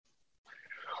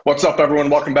What's up,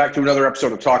 everyone? Welcome back to another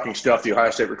episode of Talking Stuff, the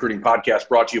Ohio State Recruiting Podcast,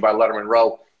 brought to you by Letterman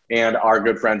Row and our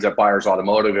good friends at Byers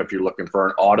Automotive. If you're looking for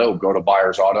an auto, go to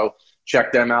Byers Auto.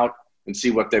 Check them out and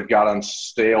see what they've got on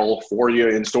sale for you,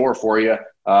 in store for you.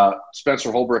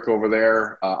 Spencer Holbrook over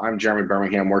there. I'm Jeremy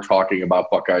Birmingham. We're talking about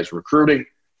Buckeyes recruiting.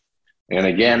 And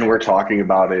again, we're talking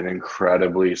about an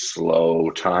incredibly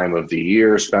slow time of the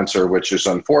year, Spencer, which is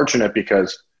unfortunate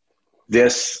because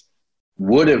this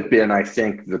would have been, I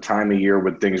think, the time of year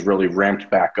when things really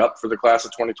ramped back up for the class of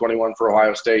 2021 for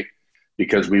Ohio State,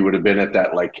 because we would have been at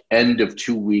that end of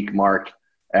 2-week mark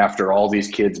after all these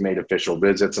kids made official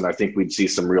visits. And I think we'd see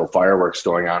some real fireworks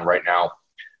going on right now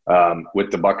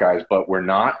with the Buckeyes, but we're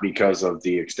not because of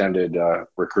the extended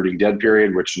recruiting dead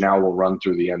period, which now will run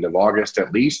through the end of August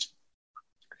at least.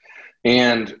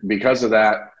 And because of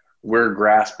that, we're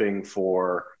grasping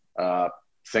for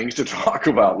things to talk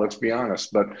about, let's be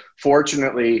honest. But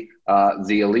fortunately,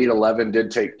 the Elite 11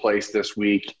 did take place this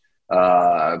week.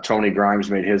 Tony Grimes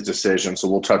made his decision, so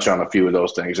we'll touch on a few of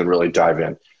those things and really dive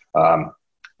in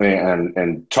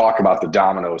and talk about the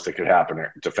dominoes that could happen at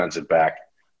defensive back.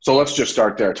 So let's just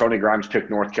start there. Tony Grimes picked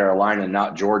North Carolina,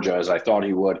 not Georgia, as I thought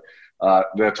he would.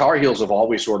 The Tar Heels have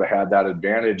always sort of had that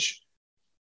advantage.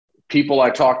 People I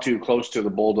talked to close to the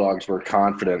Bulldogs were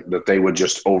confident that they would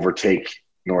just overtake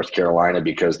North Carolina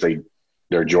because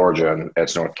they're Georgia and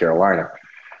it's North Carolina.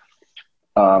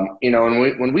 And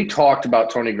when we talked about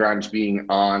Tony Grimes being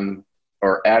on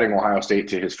or adding Ohio State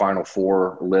to his Final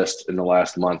Four list in the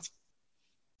last month,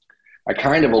 I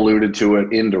kind of alluded to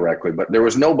it indirectly, but there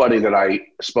was nobody that I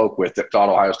spoke with that thought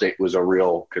Ohio State was a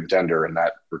real contender in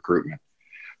that recruitment.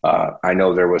 I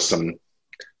know there was some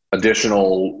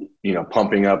additional,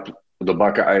 pumping up the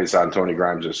Buckeyes on Tony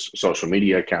Grimes' social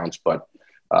media accounts, but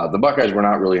the Buckeyes were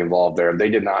not really involved there. They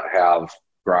did not have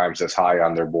Grimes as high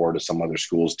on their board as some other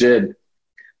schools did.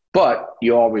 But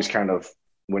you always kind of,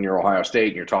 when you're Ohio State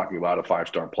and you're talking about a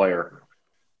 5-star player,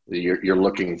 you're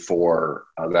looking for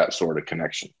that sort of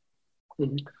connection.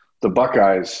 Mm-hmm. The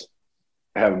Buckeyes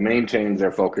have maintained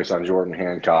their focus on Jordan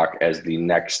Hancock as the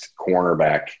next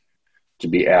cornerback to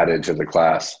be added to the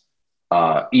class,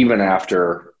 even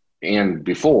after and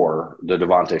before the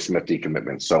Devontae Smith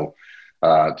decommitment. So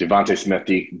Devontae Smith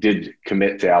did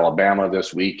commit to Alabama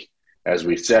this week, as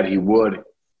we said he would.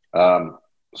 So,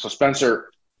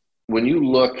 Spencer, when you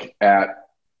look at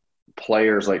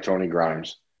players like Tony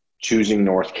Grimes choosing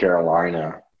North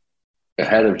Carolina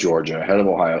ahead of Georgia, ahead of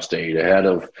Ohio State, ahead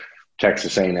of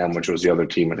Texas A&M, which was the other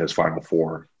team in his Final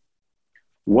Four,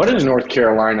 what is North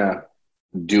Carolina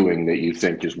doing that you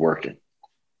think is working?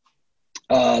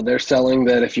 They're selling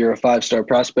that if you're a 5-star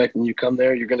prospect and you come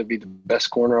there, you're going to be the best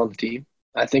corner on the team.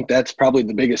 I think that's probably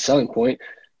the biggest selling point.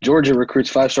 Georgia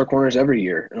recruits 5-star corners every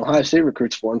year, and Ohio State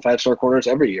recruits 4- and 5-star corners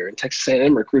every year. And Texas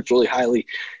A&M recruits really highly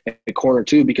at corner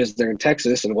too because they're in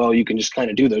Texas, and you can just kind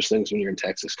of do those things when you're in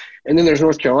Texas. And then there's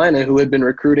North Carolina, who had been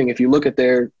recruiting, if you look at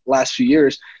their last few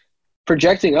years,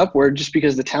 projecting upward just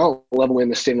because the talent level in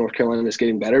the state of North Carolina is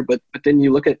getting better. But then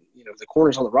you look at the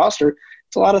corners on the roster.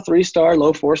 It's a lot of 3-star,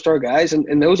 low 4-star guys, and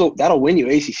that'll win you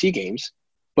ACC games.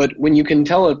 But when you can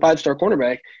tell a 5-star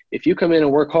cornerback, if you come in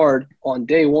and work hard on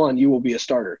day one, you will be a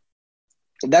starter.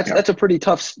 That's a pretty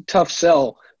tough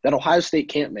sell that Ohio State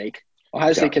can't make.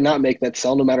 Ohio State cannot make that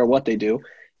sell no matter what they do.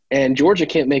 And Georgia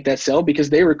can't make that sell because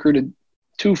they recruited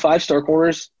 2 5-star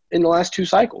corners in the last 2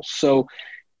 cycles. So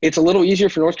it's a little easier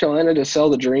for North Carolina to sell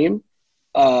the dream.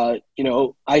 I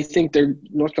think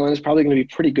North Carolina is probably going to be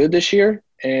pretty good this year.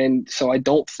 And so I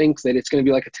don't think that it's going to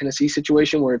be like a Tennessee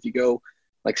situation where if you go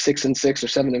 6-6 or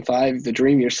 7-5, the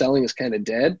dream you're selling is kind of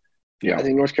dead. Yeah. I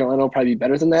think North Carolina will probably be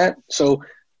better than that. So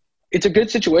it's a good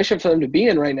situation for them to be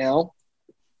in right now,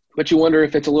 but you wonder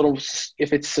if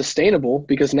it's sustainable,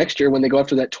 because next year when they go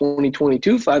after that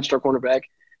 2022 5-star cornerback,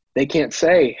 they can't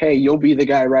say, hey, you'll be the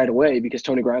guy right away because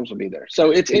Tony Grimes will be there. So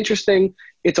it's interesting.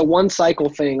 It's a one-cycle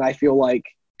thing, I feel like,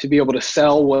 to be able to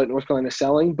sell what North Carolina is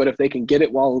selling, but if they can get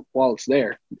it while it's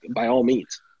there, by all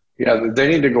means. Yeah, they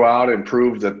need to go out and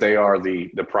prove that they are the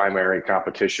primary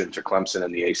competition to Clemson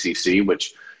in the ACC,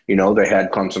 which, they had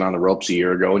Clemson on the ropes a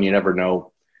year ago, and you never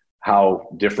know how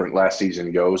different last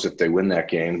season goes if they win that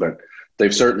game. But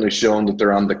they've certainly shown that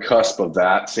they're on the cusp of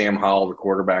that. Sam Howell, the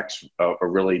quarterback's a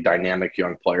really dynamic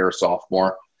young player,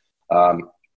 sophomore.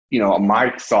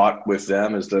 My thought with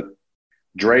them is that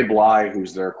Dre Bly,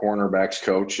 who's their cornerbacks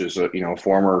coach, is a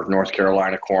former North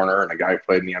Carolina corner and a guy who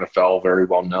played in the NFL, very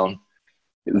well known.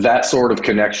 That sort of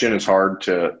connection is hard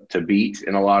to beat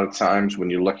in a lot of times when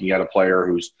you're looking at a player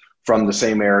who's from the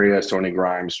same area as Tony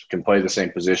Grimes, can play the same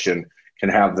position, can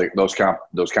have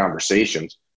those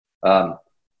conversations.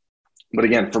 But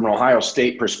again, from an Ohio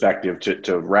State perspective,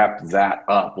 to wrap that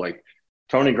up, like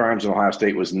Tony Grimes in Ohio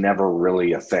State was never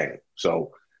really a thing.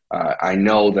 So I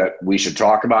know that we should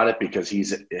talk about it because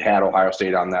he's had Ohio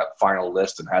State on that final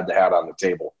list and had the hat on the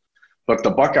table. But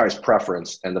the Buckeyes'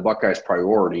 preference and the Buckeyes'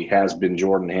 priority has been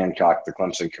Jordan Hancock, the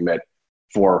Clemson commit,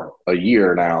 for a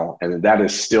year now, and that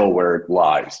is still where it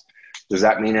lies. Does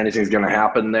that mean anything's going to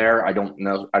happen there? I don't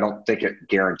know. I don't think it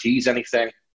guarantees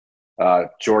anything.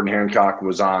 Jordan Hancock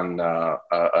was on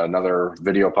another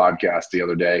video podcast the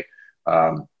other day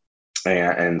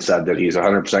and said that he's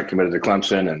 100% committed to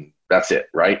Clemson, and that's it,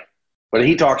 right? But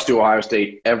he talks to Ohio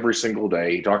State every single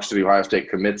day. He talks to the Ohio State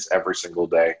commits every single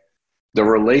day. The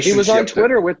relationship.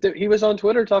 He was on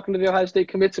Twitter talking to the Ohio State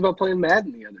commits about playing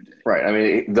Madden the other day. Right. I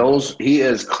mean, he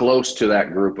is close to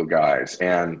that group of guys,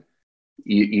 and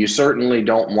you certainly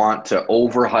don't want to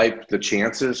overhype the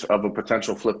chances of a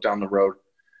potential flip down the road.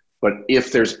 But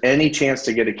if there's any chance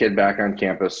to get a kid back on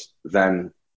campus,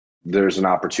 then there's an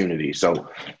opportunity. So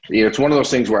it's one of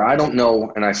those things where I don't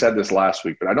know, and I said this last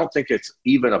week, but I don't think it's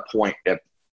even a point I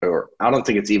don't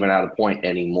think it's even at a point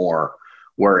anymore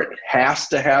where it has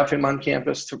to have him on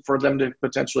campus for them to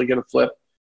potentially get a flip,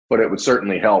 but it would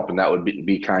certainly help, and that would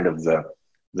be kind of the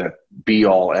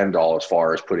be-all, end-all as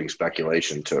far as putting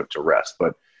speculation to rest.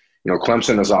 But,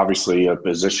 Clemson is obviously a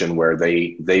position where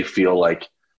they feel like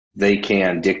they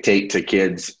can dictate to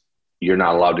kids, you're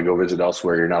not allowed to go visit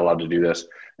elsewhere, you're not allowed to do this.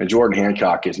 And Jordan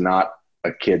Hancock is not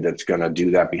a kid that's going to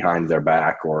do that behind their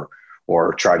back or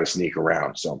try to sneak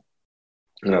around. So,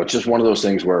 it's just one of those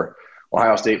things where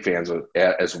Ohio State fans,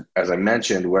 as I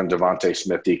mentioned, when Devontae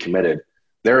Smith decommitted,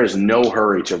 there is no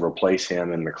hurry to replace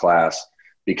him in the class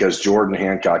because Jordan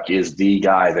Hancock is the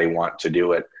guy they want to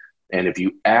do it. And if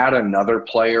you add another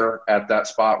player at that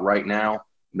spot right now,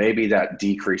 maybe that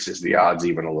decreases the odds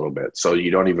even a little bit. So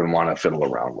you don't even want to fiddle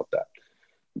around with that.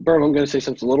 Berm, I'm going to say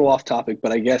something a little off topic,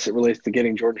 but I guess it relates to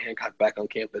getting Jordan Hancock back on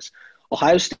campus.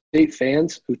 Ohio State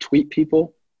fans who tweet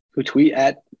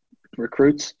at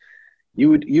recruits,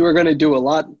 you are going to do a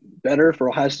lot better for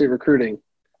Ohio State recruiting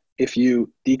if you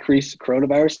decrease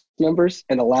coronavirus numbers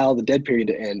and allow the dead period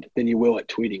to end than you will at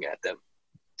tweeting at them.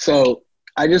 So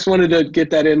I just wanted to get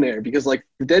that in there because,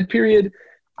 the dead period,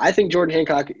 I think Jordan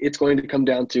Hancock, it's going to come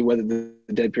down to whether the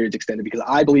dead period's extended because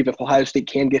I believe if Ohio State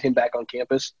can get him back on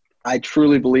campus, I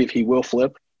truly believe he will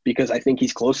flip because I think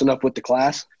he's close enough with the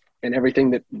class and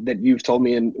everything that you've told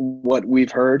me and what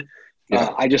we've heard.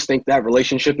 Yeah. I just think that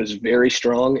relationship is very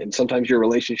strong, and sometimes your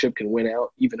relationship can win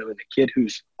out even with a kid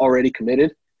who's already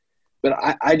committed. But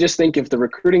I just think if the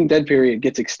recruiting dead period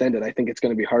gets extended, I think it's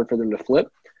going to be hard for them to flip.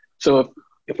 So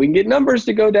if we can get numbers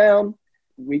to go down,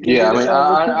 we can. Yeah,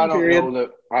 I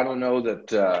don't know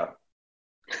that.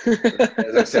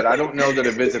 As I said, I don't know that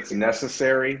a visit's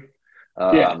necessary.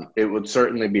 It would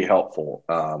certainly be helpful.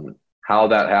 How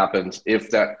that happens,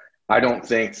 I don't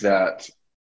think that.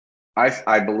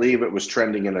 I believe it was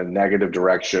trending in a negative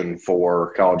direction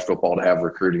for college football to have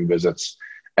recruiting visits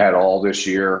at all this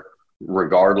year,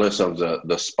 regardless of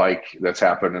the spike that's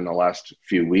happened in the last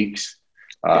few weeks.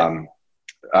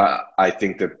 I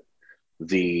think that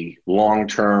the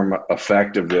long-term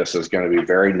effect of this is going to be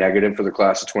very negative for the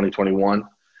class of 2021,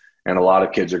 and a lot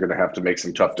of kids are going to have to make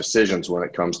some tough decisions when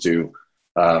it comes to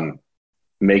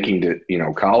making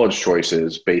college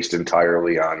choices based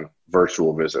entirely on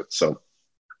virtual visits. So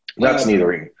that's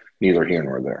neither here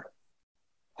nor there.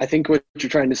 I think what you're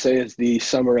trying to say is the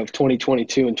summer of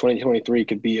 2022 and 2023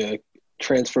 could be a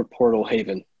transfer portal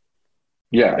haven.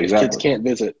 Yeah, exactly. Kids can't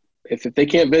visit. If they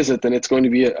can't visit, then it's going to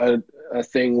be a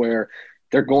thing where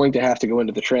they're going to have to go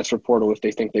into the transfer portal if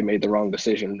they think they made the wrong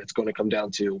decision. It's going to come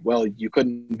down to, well, you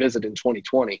couldn't visit in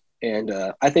 2020. And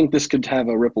I think this could have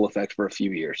a ripple effect for a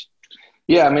few years.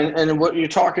 Yeah, and what you're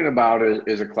talking about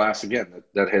is a class, again,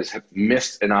 that has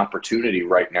missed an opportunity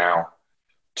right now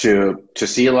to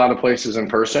see a lot of places in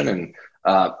person. And,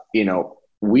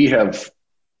 we have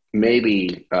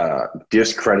maybe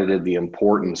discredited the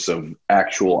importance of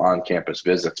actual on-campus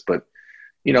visits. But,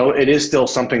 it is still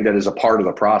something that is a part of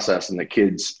the process, and the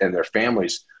kids and their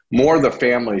families, more the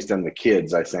families than the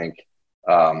kids, I think,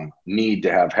 need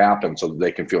to have happen so that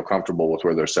they can feel comfortable with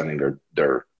where they're sending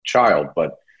their child.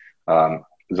 But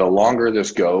the longer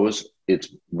this goes, it's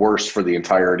worse for the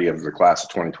entirety of the class of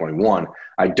 2021.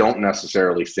 I don't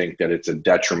necessarily think that it's a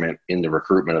detriment in the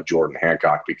recruitment of Jordan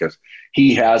Hancock because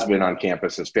he has been on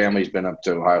campus. His family's been up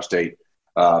to Ohio State.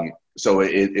 So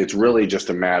it's really just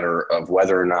a matter of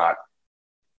whether or not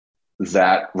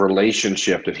that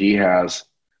relationship that he has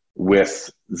with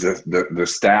the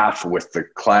staff, with the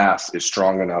class, is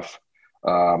strong enough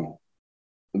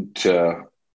to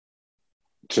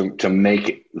to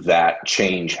make that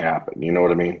change happen. You know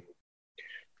what I mean?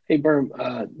 Hey, Berm,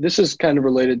 this is kind of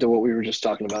related to what we were just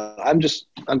talking about.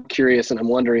 I'm curious and I'm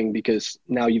wondering because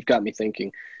now you've got me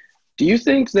thinking. Do you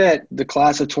think that the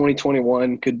class of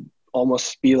 2021 could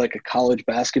almost be like a college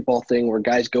basketball thing where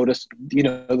guys go to,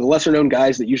 the lesser known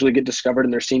guys that usually get discovered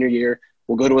in their senior year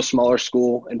will go to a smaller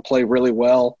school and play really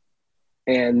well,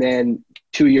 and then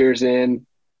 2 years in,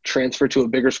 transfer to a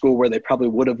bigger school where they probably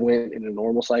would have went in a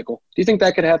normal cycle? Do you think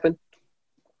that could happen?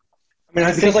 I mean, I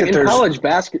Because think like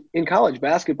that in college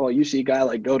basketball, you see a guy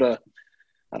like go to,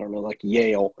 I don't know, like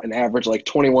Yale and average like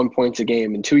 21 points a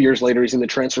game, and 2 years later he's in the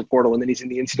transfer portal, and then he's in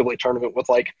the NCAA tournament with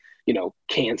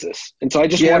Kansas. And so I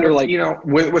just wonder, like,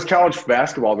 with college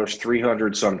basketball, there's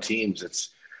 300 some teams. It's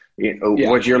Yeah.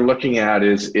 what you're looking at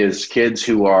is kids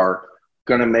who are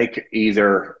going to make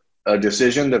either a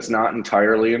decision that's not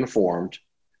entirely informed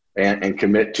and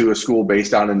commit to a school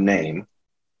based on a name,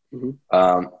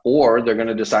 or they're going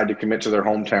to decide to commit to their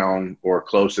hometown or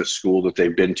closest school that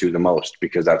they've been to the most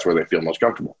because that's where they feel most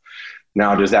comfortable.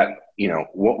 Now, does that,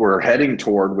 what we're heading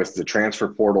toward with the transfer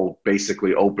portal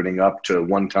basically opening up to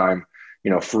one-time,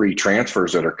 free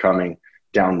transfers that are coming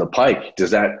down the pike,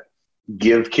 does that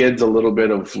give kids a little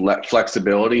bit of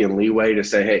flexibility and leeway to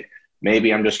say, hey,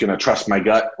 maybe I'm just going to trust my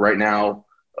gut right now?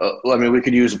 We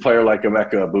could use a player like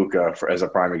Emeka Egbuka as a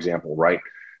prime example, right?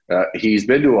 He's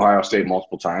been to Ohio State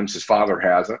multiple times. His father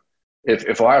hasn't.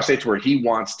 If Ohio State's where he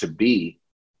wants to be,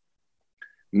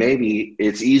 maybe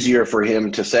it's easier for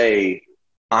him to say,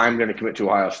 I'm going to commit to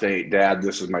Ohio State. Dad,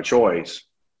 this is my choice.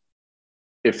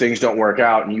 If things don't work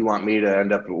out and you want me to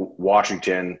end up in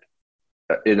Washington,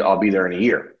 I'll be there in a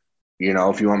year.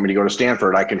 If you want me to go to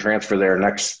Stanford, I can transfer there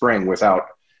next spring without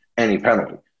any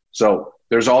penalty. So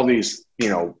there's all these,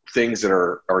 things that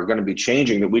are going to be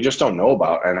changing that we just don't know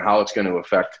about, and how it's going to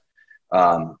affect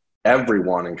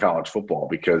everyone in college football,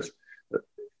 because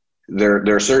there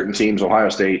are certain teams, Ohio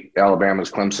State,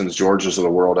 Alabama's, Clemson's, Georgia's of the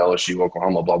world, LSU,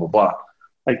 Oklahoma, blah, blah, blah.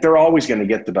 Like, they're always going to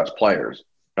get the best players.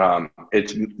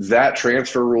 It's that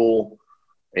transfer rule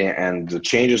and the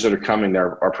changes that are coming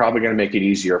there are probably going to make it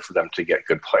easier for them to get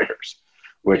good players,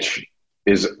 which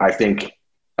is, I think,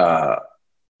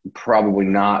 probably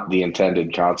not the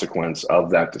intended consequence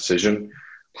of that decision.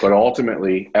 But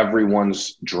ultimately,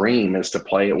 everyone's dream is to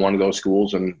play at one of those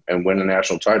schools and win a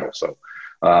national title. So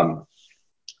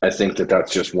I think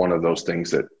that's just one of those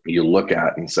things that you look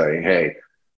at and say, hey,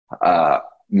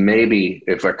 maybe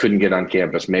if I couldn't get on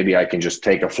campus, maybe I can just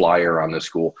take a flyer on this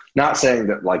school. Not saying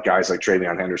that like guys like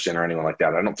TreVeyon Henderson or anyone like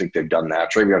that. I don't think they've done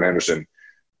that. TreVeyon Henderson,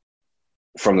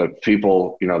 from the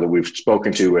people, that we've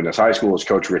spoken to in his high school, is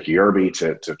Coach Ricky Irby,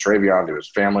 to TreVeyon, to his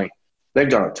family. They've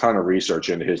done a ton of research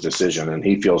into his decision, and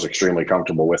he feels extremely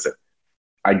comfortable with it.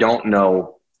 I don't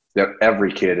know that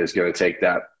every kid is going to take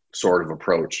that sort of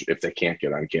approach if they can't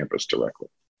get on campus directly.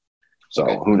 So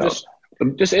who knows?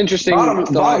 Just interesting.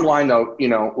 Bottom line, though,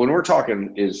 when we're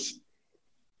talking is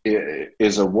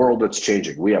a world that's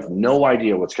changing. We have no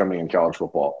idea what's coming in college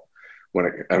football.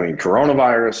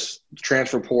 Coronavirus,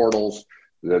 transfer portals,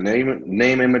 the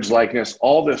name, image, likeness,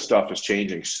 all this stuff is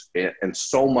changing, and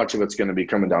so much of it's going to be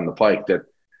coming down the pike that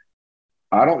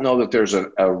I don't know that there's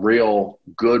a real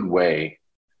good way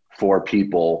for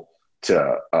people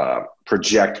to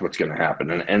project what's going to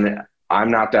happen. And I'm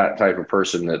not that type of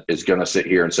person that is going to sit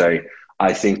here and say,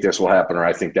 I think this will happen or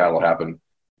I think that will happen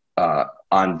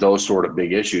on those sort of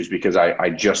big issues, because I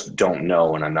just don't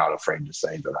know, and I'm not afraid to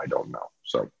say that I don't know.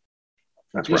 So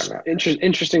that's where I'm at.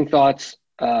 Interesting thoughts.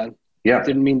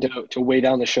 Didn't mean to weigh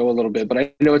down the show a little bit, but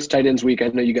I know it's tight ends week. I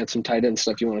know you got some tight end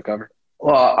stuff you want to cover.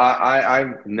 Well,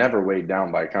 I'm never weighed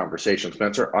down by conversation,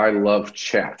 Spencer. I love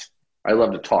chat. I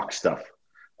love to talk stuff.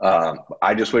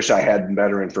 I just wish I had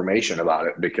better information about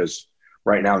it, because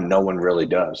right now no one really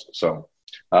does. So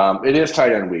it is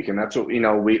tight end week, and that's what,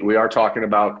 we are talking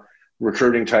about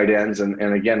recruiting tight ends. And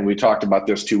again, we talked about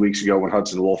this 2 weeks ago when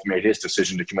Hudson Wolf made his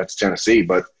decision to commit to Tennessee.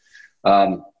 But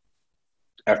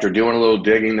after doing a little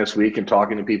digging this week and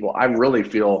talking to people, I really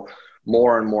feel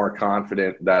more and more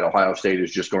confident that Ohio State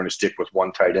is just going to stick with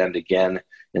one tight end again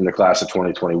in the class of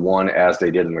 2021, as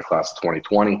they did in the class of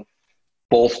 2020.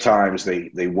 Both times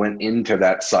they went into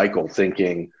that cycle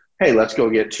thinking, hey, let's go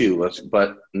get two.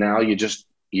 But now you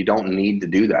don't need to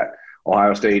do that.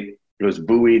 Ohio State was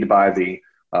buoyed by the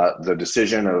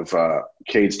decision of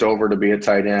Cade Stover to be a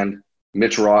tight end.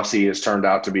 Mitch Rossi has turned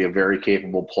out to be a very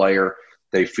capable player.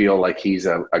 They feel like he's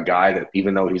a guy that,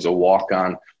 even though he's a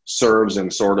walk-on, serves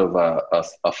in sort of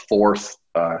a fourth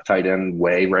tight end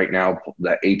way right now,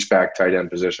 that H-back tight end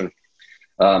position.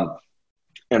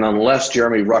 And unless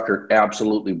Jeremy Ruckert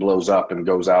absolutely blows up and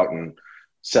goes out and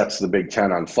sets the Big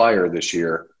Ten on fire this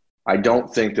year. I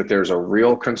don't think that there's a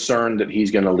real concern that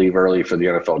he's going to leave early for the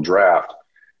NFL draft.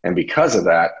 And because of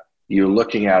that, you're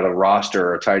looking at a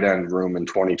roster, a tight end room in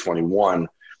 2021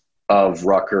 of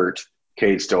Ruckert,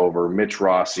 Cade Stover, Mitch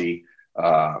Rossi,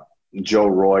 Joe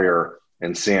Royer,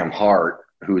 and Sam Hart,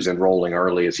 who's enrolling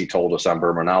early, as he told us on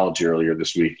Bermanology earlier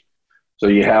this week. So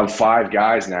you have 5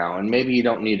 guys now, and maybe you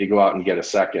don't need to go out and get a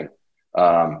second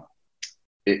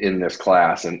in this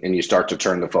class, and you start to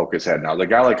turn the focus head. Now, the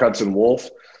guy like Hudson Wolf,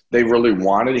 they really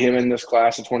wanted him in this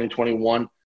class of 2021.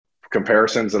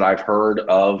 Comparisons that I've heard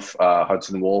of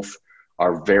Hudson Wolf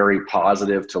are very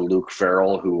positive to Luke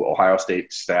Farrell, who Ohio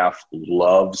State staff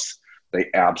loves. They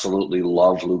absolutely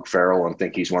love Luke Farrell and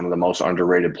think he's one of the most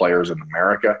underrated players in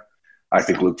America. I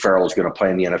think Luke Farrell is going to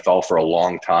play in the NFL for a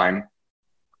long time.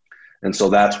 And so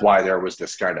that's why there was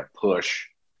this kind of push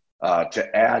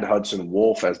to add Hudson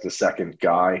Wolf as the second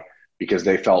guy, because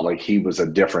they felt like he was a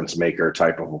difference maker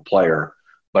type of a player.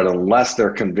 But unless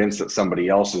they're convinced that somebody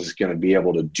else is going to be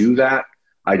able to do that,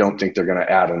 I don't think they're going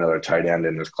to add another tight end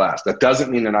in this class. That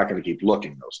doesn't mean they're not going to keep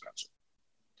looking, though, Spencer.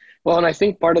 Well, and I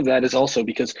think part of that is also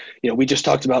because, we just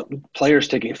talked about players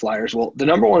taking flyers. Well, the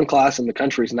number one class in the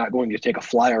country is not going to take a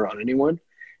flyer on anyone.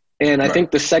 And I think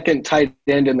the second tight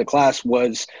end in the class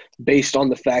was based on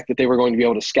the fact that they were going to be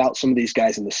able to scout some of these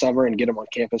guys in the summer and get them on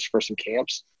campus for some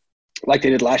camps, like they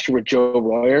did last year with Joe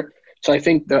Royer. So I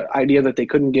think the idea that they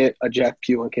couldn't get a Jack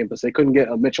Pugh on campus, they couldn't get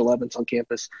a Mitchell Evans on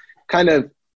campus, kind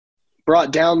of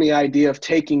brought down the idea of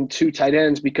taking 2 tight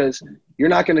ends, because you're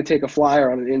not going to take a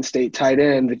flyer on an in-state tight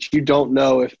end that you don't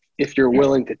know if you're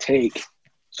willing to take.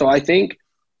 So I think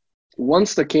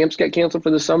once the camps got canceled for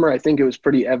the summer, I think it was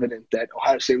pretty evident that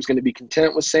Ohio State was going to be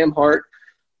content with Sam Hart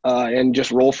and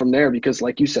just roll from there, because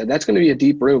like you said, that's going to be a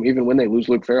deep room even when they lose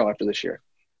Luke Farrell after this year.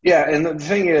 Yeah, and the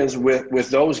thing is with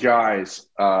those guys,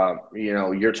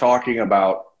 you're talking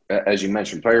about, as you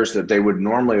mentioned, players that they would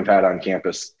normally have had on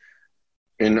campus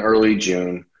in early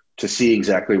June to see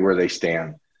exactly where they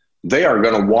stand. They are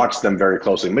going to watch them very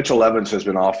closely. Mitchell Evans has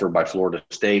been offered by Florida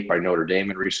State, by Notre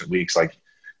Dame in recent weeks. Like,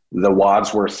 the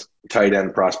Wadsworth tight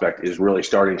end prospect is really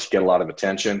starting to get a lot of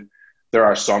attention. There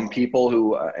are some people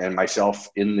who, and myself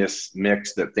in this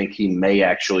mix, that think he may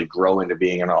actually grow into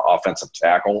being an offensive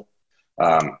tackle.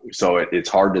 So it's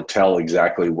hard to tell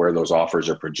exactly where those offers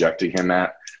are projecting him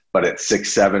at. But at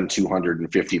 6'7",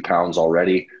 250 pounds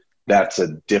already, that's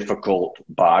a difficult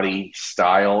body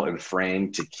style and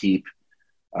frame to keep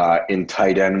in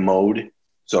tight end mode.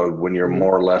 So when you're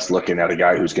more or less looking at a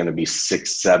guy who's going to be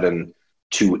 6'7",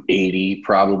 280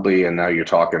 probably, and now you're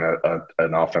talking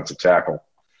an offensive tackle.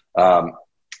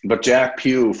 But Jack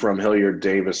Pugh from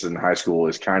Hilliard-Davidson High School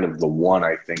is kind of the one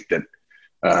I think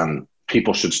that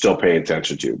people should still pay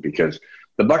attention to, because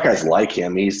the Buckeyes like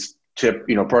him. He's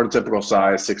prototypical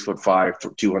size,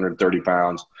 6'5", 230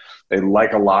 pounds. They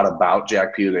like a lot about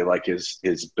Jack Pugh. They like his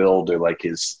build. They like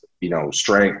his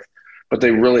strength, but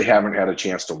they really haven't had a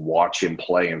chance to watch him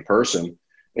play in person.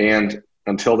 And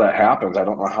until that happens, I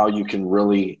don't know how you can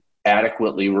really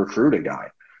adequately recruit a guy.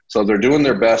 So they're doing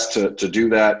their best to do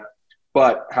that.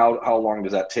 But how long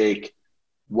does that take?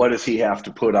 What does he have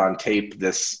to put on tape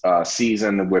this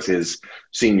season with his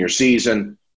senior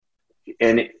season?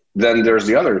 And then there's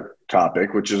the other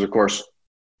topic, which is, of course,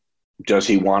 does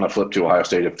he want to flip to Ohio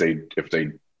State if they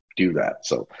do that?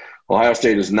 So Ohio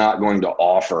State is not going to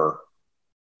offer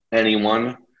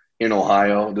anyone in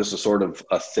Ohio. This is sort of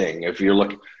a thing. If you're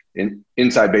looking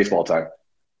inside baseball time,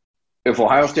 if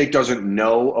Ohio State doesn't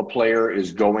know a player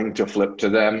is going to flip to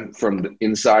them from the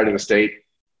inside of the state,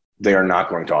 they are not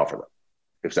going to offer them,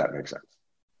 if that makes sense.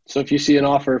 So if you see an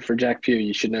offer for Jack Pugh,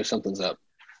 you should know something's up.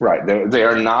 Right. They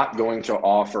are not going to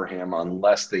offer him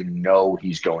unless they know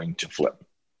he's going to flip.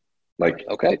 Like,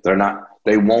 okay,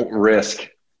 they won't risk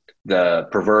the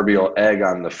proverbial egg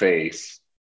on the face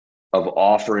of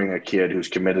offering a kid who's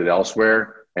committed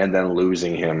elsewhere and then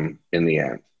losing him in the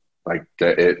end. Like,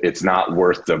 it's not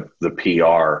worth the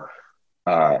PR,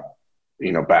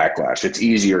 backlash. It's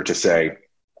easier to say,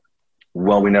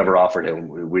 well, we never offered him.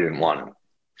 We didn't want him.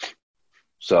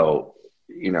 So,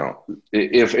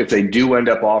 if they do end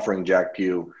up offering Jack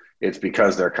Pugh, it's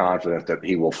because they're confident that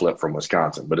he will flip from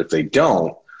Wisconsin. But if they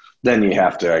don't, then you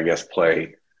have to, I guess,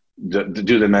 do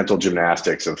the mental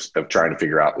gymnastics of trying to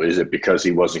figure out, is it because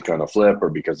he wasn't going to flip or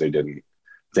because they didn't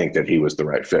think that he was the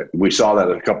right fit? We saw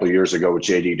that a couple of years ago with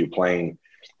J.D. Duplain,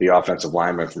 the offensive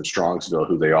lineman from Strongsville,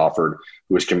 who they offered,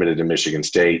 who was committed to Michigan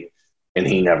State, and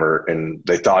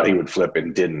they thought he would flip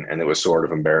and didn't, and it was sort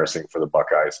of embarrassing for the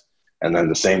Buckeyes. And then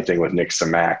the same thing with Nick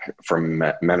Samak from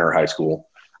Menor High School.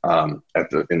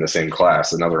 in the same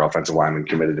class. Another offensive lineman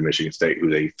committed to Michigan State who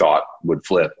they thought would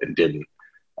flip and didn't.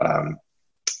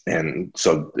 And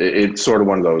so it's sort of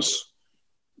one of those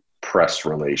press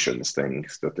relations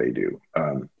things that they do,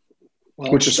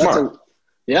 which is smart.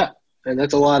 And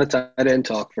that's a lot of tight end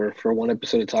talk for one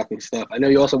episode of Talking Stuff. I know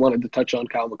you also wanted to touch on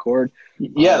Kyle McCord.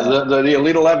 Yeah, the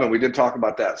Elite 11, we did talk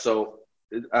about that. So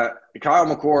Kyle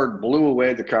McCord blew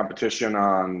away the competition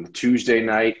on Tuesday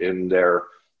night in their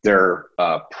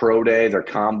pro day, their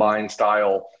combine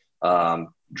style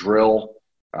drill.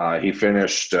 He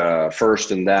finished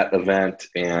first in that event,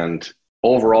 and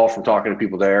overall, from talking to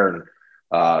people there, and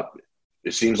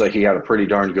it seems like he had a pretty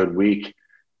darn good week.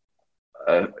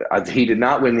 He did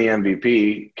not win the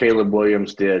MVP. Caleb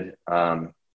Williams did.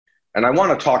 And I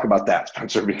want to talk about that,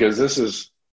 Spencer, because this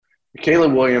is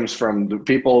Caleb Williams from the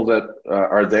people that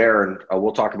are there, and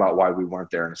we'll talk about why we weren't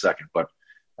there in a second. But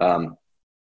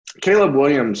Caleb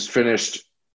Williams finished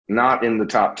not in the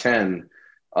top 10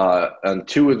 on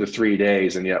 2 of the 3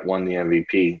 days and yet won the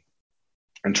MVP.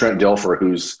 And Trent Dilfer,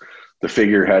 who's the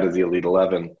figurehead of the Elite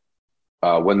 11,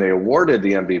 when they awarded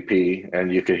the MVP,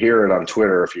 and you could hear it on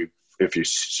Twitter if you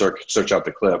search out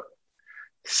the clip,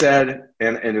 said,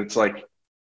 and it's like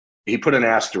he put an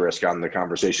asterisk on the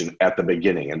conversation at the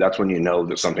beginning, and that's when you know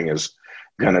that something is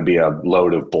going to be a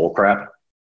load of bullcrap.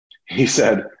 He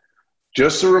said,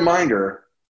 just a reminder,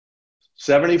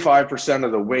 75%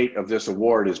 of the weight of this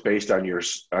award is based on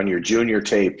your junior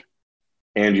tape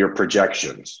and your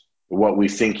projections, what we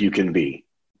think you can be.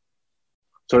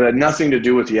 So it had nothing to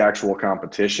do with the actual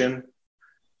competition.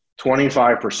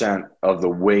 25% of the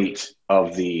weight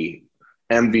of the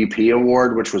MVP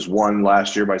award, which was won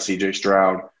last year by CJ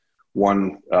Stroud,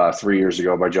 won 3 years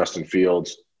ago by Justin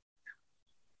Fields,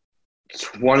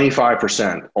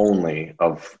 25% only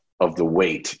of the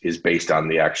weight is based on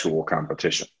the actual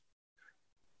competition,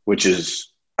 which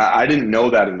is – I didn't know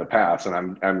that in the past,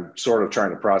 and I'm sort of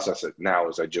trying to process it now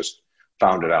as I just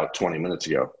found it out 20 minutes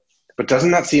ago. But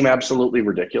doesn't that seem absolutely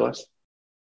ridiculous?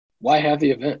 Why have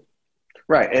the event?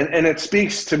 Right, and it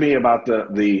speaks to me about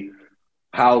the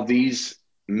how these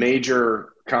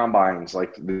major combines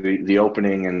like the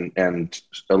opening and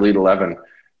Elite 11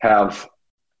 have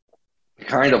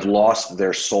kind of lost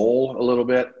their soul a little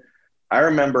bit. I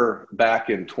remember back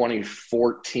in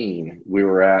 2014, we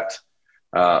were at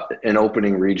an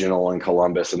opening regional in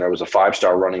Columbus, and there was a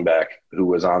 5-star running back who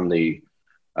was on the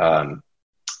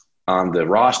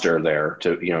roster there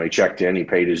to, he checked in, he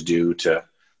paid his due to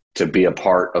be a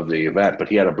part of the event, but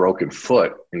he had a broken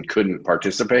foot and couldn't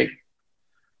participate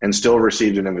and still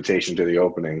received an invitation to the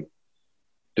opening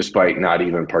despite not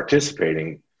even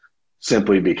participating,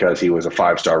 simply because he was a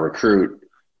 5-star recruit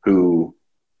who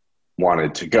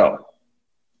wanted to go.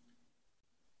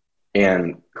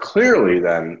 And clearly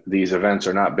then these events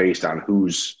are not based on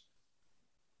who's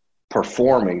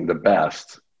performing the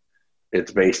best.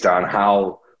 It's based on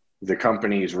how the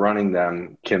companies running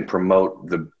them can promote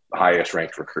the highest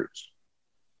ranked recruits.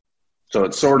 So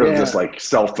it's sort of this like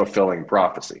self-fulfilling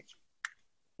prophecy.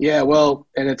 Yeah, well,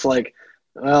 and it's like,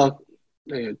 well,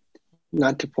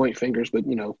 not to point fingers, but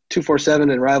 247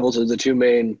 and Rivals are the 2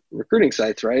 main recruiting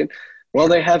sites, right? Well,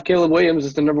 they have Caleb Williams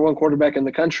as the number 1 quarterback in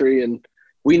the country, and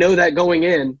we know that going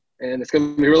in, and it's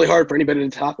going to be really hard for anybody to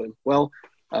top him. Well,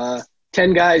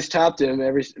 10 guys topped him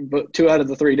 2 out of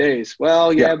the 3 days.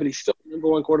 Well, yeah, but he's still the number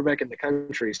 1 quarterback in the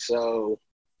country, so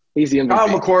he's the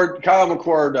MVP. Kyle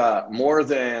McCord more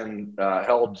than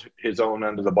held his own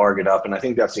end of the bargain up, and I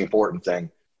think that's the important thing.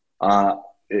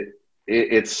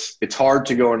 It's hard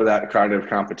to go into that kind of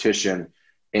competition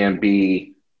and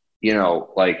be,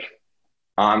 like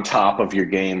on top of your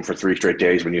game for 3 straight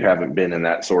days when you haven't been in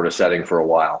that sort of setting for a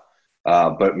while.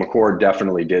 But McCord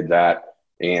definitely did that,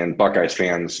 and Buckeyes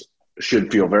fans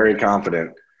should feel very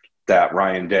confident that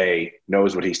Ryan Day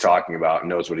knows what he's talking about and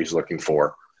knows what he's looking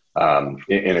for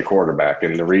in a quarterback.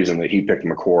 And the reason that he picked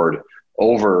McCord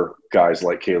over guys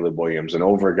like Caleb Williams and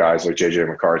over guys like J.J.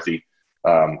 McCarthy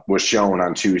was shown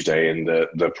on Tuesday in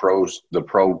the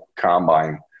pro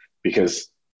combine, because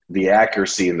the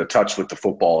accuracy and the touch with the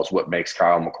football is what makes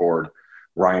Kyle McCord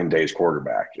Ryan Day's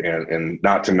quarterback. And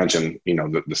not to mention,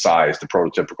 the size, the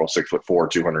prototypical 6'4",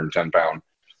 210-pound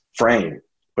frame,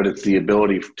 but it's the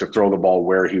ability to throw the ball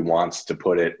where he wants to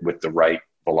put it with the right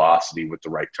velocity, with the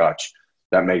right touch.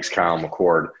 That makes Kyle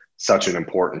McCord such an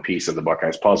important piece of the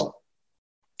Buckeyes puzzle.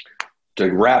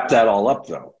 To wrap that all up,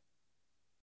 though,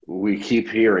 we keep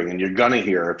hearing, and you're going to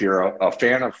hear, if you're a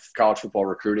fan of college football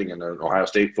recruiting and an Ohio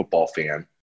State football fan,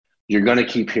 you're going to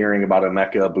keep hearing about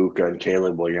Emeka Egbuka and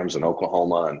Caleb Williams in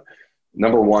Oklahoma. And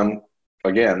number one,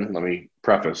 again, let me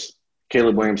preface,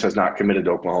 Caleb Williams has not committed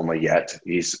to Oklahoma yet.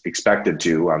 He's expected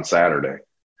to on Saturday.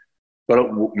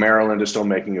 But Maryland is still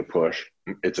making a push.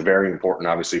 It's very important,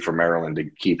 obviously, for Maryland to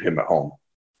keep him at home.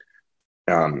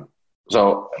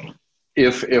 So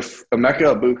if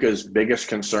Emeka Egbuka's biggest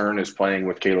concern is playing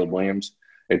with Caleb Williams,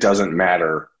 it doesn't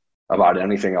matter about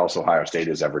anything else Ohio State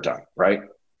has ever done, right?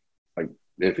 Like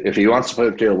if he wants to play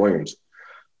with Caleb Williams,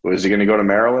 is he going to go to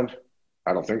Maryland?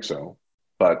 I don't think so.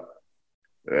 But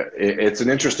it's an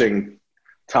interesting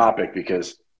topic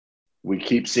because we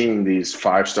keep seeing these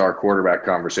five-star quarterback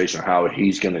conversation, how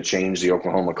he's going to change the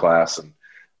Oklahoma class and,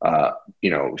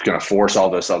 he's going to force all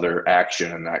this other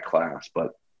action in that class.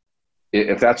 But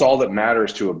if that's all that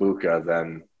matters to Egbuka,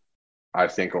 then I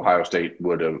think Ohio State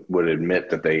would admit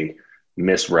that they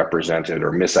misrepresented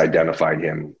or misidentified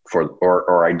him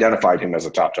or identified him as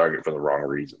a top target for the wrong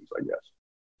reasons, I guess.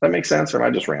 That makes sense, or am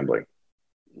I just rambling?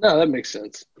 No, that makes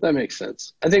sense.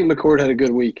 I think McCord had a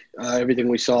good week. Everything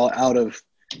we saw out of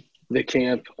the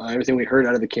camp, everything we heard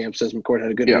out of the camp says McCord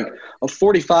had a good week. A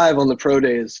 45 on the pro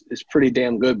day is pretty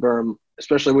damn good, Berm,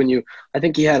 especially when I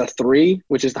think he had a 3,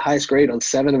 which is the highest grade on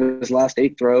 7 of his last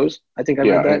 8 throws. I think I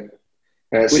read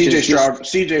that.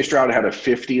 CJ Stroud had a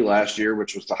 50 last year,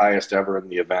 which was the highest ever in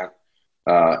the event.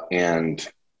 And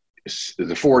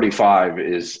the 45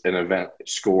 is an event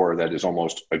score that is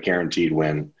almost a guaranteed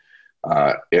win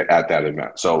at that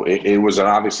event. So it was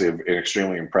obviously an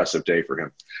extremely impressive day for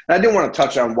him. And I didn't want to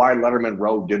touch on why Letterman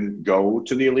Rowe didn't go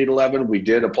to the Elite 11. We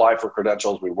did apply for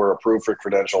credentials. We were approved for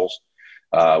credentials.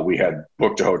 We had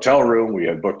booked a hotel room. We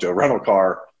had booked a rental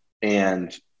car.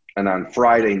 And on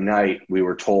Friday night, we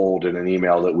were told in an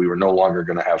email that we were no longer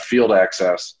going to have field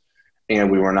access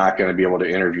and we were not going to be able to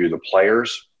interview the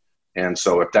players. And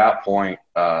so at that point,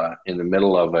 in the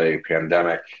middle of a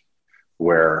pandemic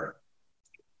where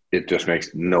it just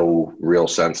makes no real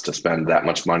sense to spend that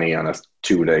much money on a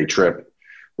 2-day trip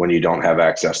when you don't have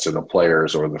access to the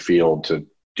players or the field to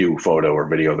do photo or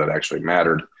video that actually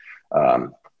mattered,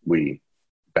 we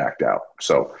backed out.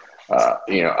 So,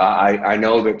 I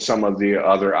know that some of the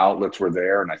other outlets were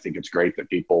there, and I think it's great that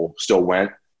people still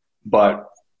went. But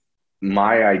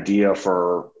my idea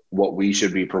for what we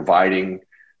should be providing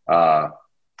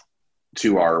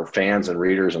to our fans and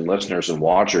readers and listeners and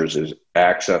watchers is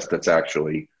access that's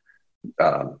actually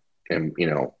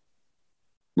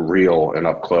real and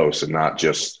up close, and not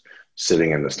just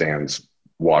sitting in the stands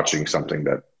watching something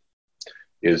that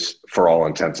is, for all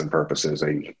intents and purposes,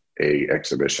 a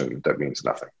exhibition that means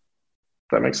nothing.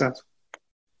 Does that make sense?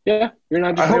 Yeah, you're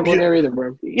not just rambling there either,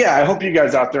 bro. Yeah, I hope you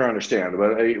guys out there understand.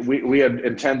 But we had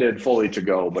intended fully to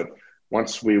go, but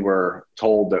once we were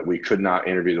told that we could not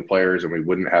interview the players and we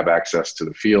wouldn't have access to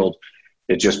the field,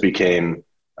 it just became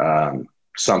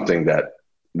something that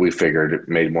we figured it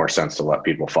made more sense to let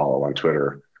people follow on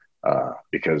Twitter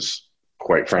because,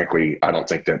 quite frankly, I don't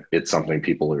think that it's something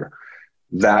people are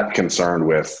that concerned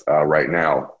with right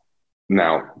now.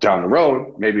 Now, down the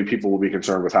road, maybe people will be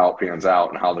concerned with how it pans out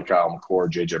and how the Kyle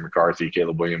McCord, J.J. McCarthy,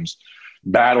 Caleb Williams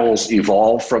battles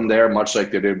evolve from there, much like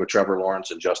they did with Trevor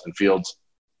Lawrence and Justin Fields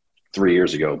 3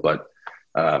 years ago. But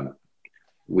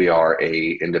we are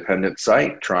a independent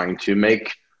site trying to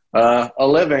make a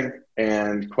living,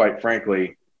 and quite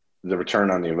frankly, the return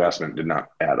on the investment did not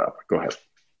add up. Go ahead.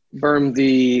 Berm,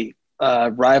 the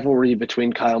rivalry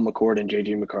between Kyle McCord and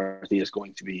J.J. McCarthy is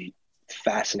going to be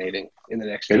fascinating in the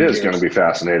next few years. It is going to be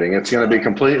fascinating. It's going to be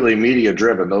completely media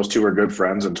driven. Those two are good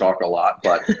friends and talk a lot,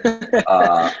 but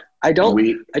I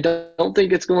don't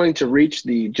think it's going to reach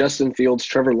the Justin Fields,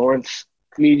 Trevor Lawrence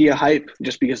media hype,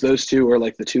 just because those two are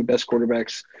like the two best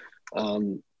quarterbacks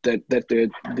that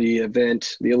the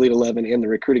event, the Elite 11, and the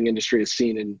recruiting industry has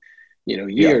seen in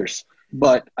years. Yeah.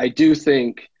 But I do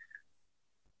think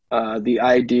the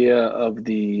idea of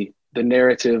the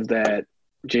narrative that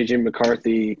J.J.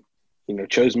 McCarthy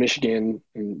chose Michigan,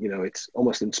 and it's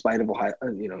almost in spite of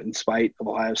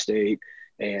Ohio State,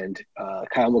 and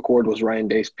Kyle McCord was Ryan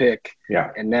Day's pick. Yeah.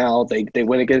 And now they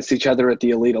went against each other at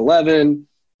the Elite 11.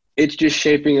 It's just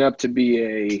shaping up to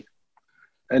be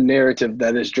a narrative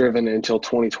that is driven until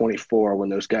 2024 when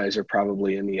those guys are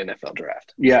probably in the NFL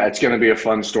draft. Yeah, it's going to be a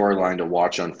fun storyline to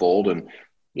watch unfold. And,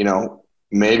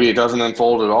 maybe it doesn't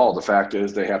unfold at all. The fact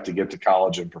is they have to get to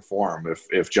college and perform.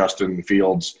 If Justin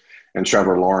Fields and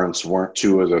Trevor Lawrence weren't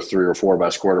two of the 3 or 4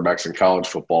 best quarterbacks in college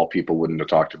football, people wouldn't have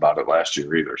talked about it last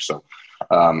year either. So,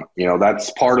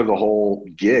 that's part of the whole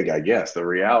gig, I guess. The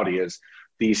reality is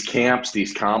these camps,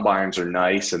 these combines are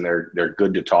nice and they're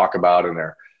good to talk about,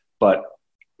 but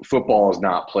football is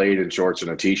not played in shorts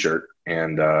and a T-shirt,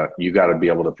 and you got to be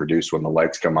able to produce when the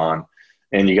lights come on,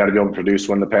 and you got to be able to produce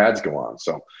when the pads go on.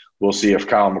 So We'll see if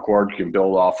Kyle McCord can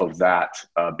build off of that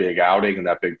big outing and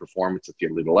that big performance at the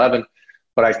Elite 11.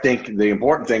 But I think the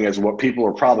important thing is what people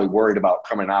are probably worried about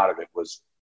coming out of it was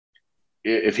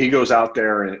if he goes out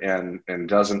there and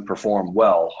doesn't perform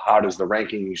well, how does the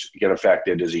rankings get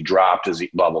affected? Is he dropped? Is he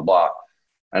blah, blah, blah?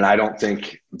 And I don't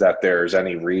think that there's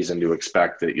any reason to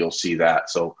expect that you'll see that.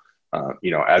 So,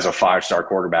 as a 5-star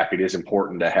quarterback, it is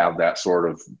important to have that sort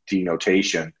of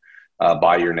denotation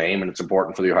by your name. And it's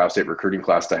important for the Ohio State recruiting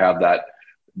class to have that,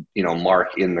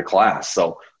 mark in the class.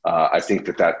 So I think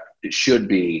that it should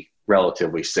be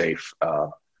relatively safe.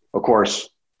 Of course,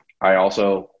 I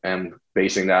also am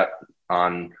basing that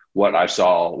on what I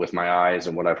saw with my eyes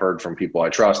and what I've heard from people I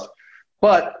trust.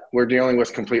 But we're dealing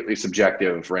with completely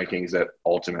subjective rankings that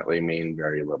ultimately mean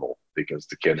very little because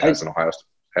the kid has an Ohio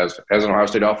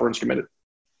State offer and is committed.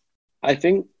 I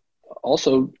think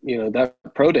also, that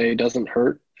pro day doesn't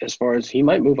hurt as far as he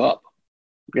might move up.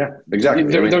 Yeah, exactly.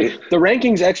 The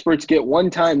rankings experts get one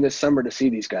time this summer to see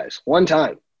these guys. One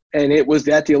time. And it was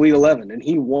at the Elite 11, and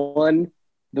he won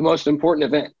the most important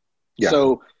event. Yeah.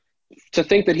 So to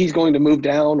think that he's going to move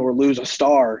down or lose a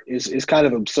star is kind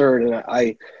of absurd, and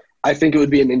I think it would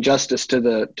be an injustice to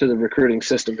the recruiting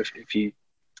system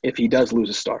if he does lose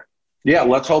a star. Yeah,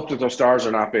 let's hope that those stars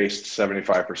are not based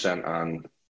 75% on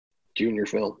junior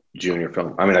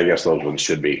film. I mean, I guess those ones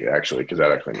should be actually because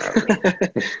that actually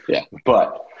matters. Yeah.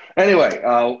 But anyway,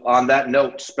 on that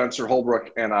note, Spencer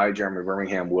Holbrook and I, Jeremy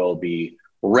Birmingham, will be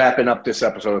wrapping up this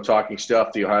episode of Talking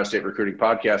Stuff, the Ohio State Recruiting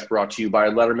Podcast, brought to you by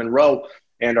Letterman Row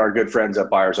and our good friends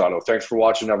at Buyers Auto. Thanks for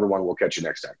watching, everyone. We'll catch you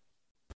next time.